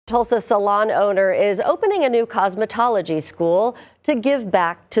Tulsa salon owner is opening a new cosmetology school to give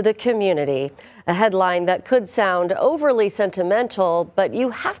back to the community. A headline that could sound overly sentimental, but you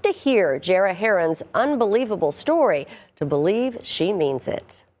have to hear Jara Herron's unbelievable story to believe she means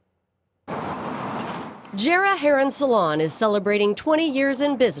it. Jara Herron Salon is celebrating 20 years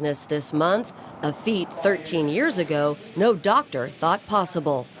in business this month, a feat 13 years ago no doctor thought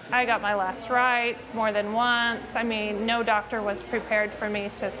possible. I got my last rites more than once. I mean, no doctor was prepared for me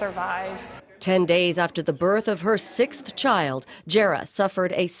to survive. 10 days after the birth of her 6th child, Jara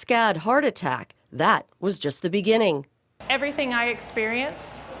suffered a SCAD heart attack. That was just the beginning. Everything I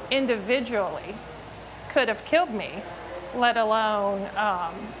experienced individually could have killed me, let alone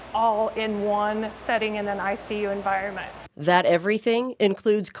all in one setting in an ICU environment. That everything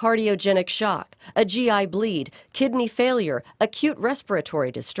includes cardiogenic shock, a GI bleed, kidney failure, acute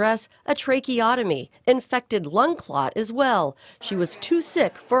respiratory distress, a tracheotomy, infected lung clot as well. She was too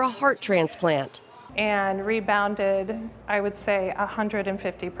sick for a heart transplant. And rebounded, I would say,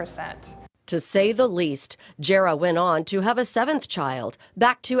 150%. To say the least, Jara went on to have a 7th child,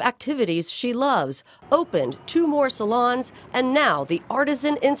 back to activities she loves, opened 2 more salons, and now the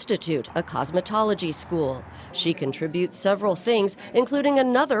Artisan Institute, a cosmetology school. She contributes several things, including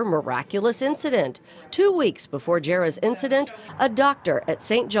another miraculous incident. 2 weeks before Jara's incident, a doctor at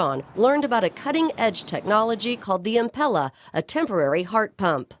St. John learned about a cutting-edge technology called the Impella, a temporary heart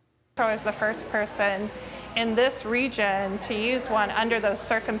pump. I was the first person in this region to use one under those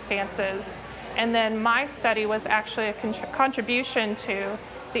circumstances. And then my study was actually a contribution to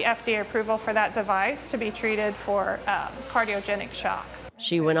the FDA approval for that device to be treated for cardiogenic shock.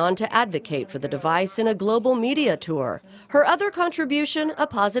 She went on to advocate for the device in a global media tour. Her other contribution, a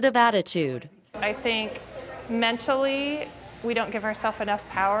positive attitude. I think mentally we don't give ourselves enough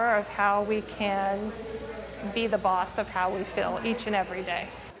power of how we can be the boss of how we feel each and every day.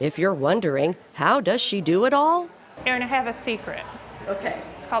 If you're wondering, how does she do it all? Erin, I have a secret. Okay.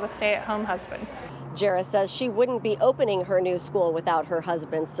 It's called a stay-at-home husband. Jara says she wouldn't be opening her new school without her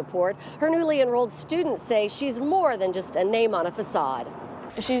husband's support. Her newly enrolled students say she's more than just a name on a facade.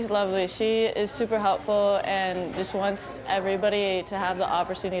 She's lovely. She is super helpful and just wants everybody to have the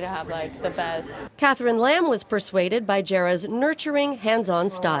opportunity to have like the best. Catherine Lamb was persuaded by Jara's nurturing, hands-on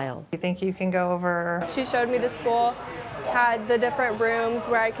style. You think you can go over? She showed me the school, had the different rooms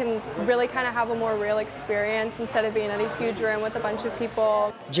where I can really kind of have a more real experience instead of being in a huge room with a bunch of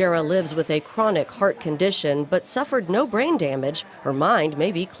people. Jara lives with a chronic heart condition but suffered no brain damage. Her mind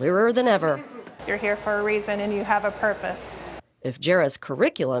may be clearer than ever. You're here for a reason and you have a purpose. If Jara's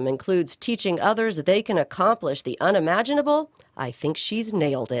curriculum includes teaching others they can accomplish the unimaginable, I think she's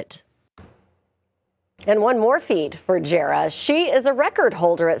nailed it. And one more feat for Jara. She is a record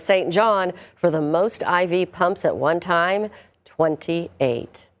holder at St. John for the most IV pumps at one time,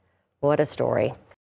 28. What a story.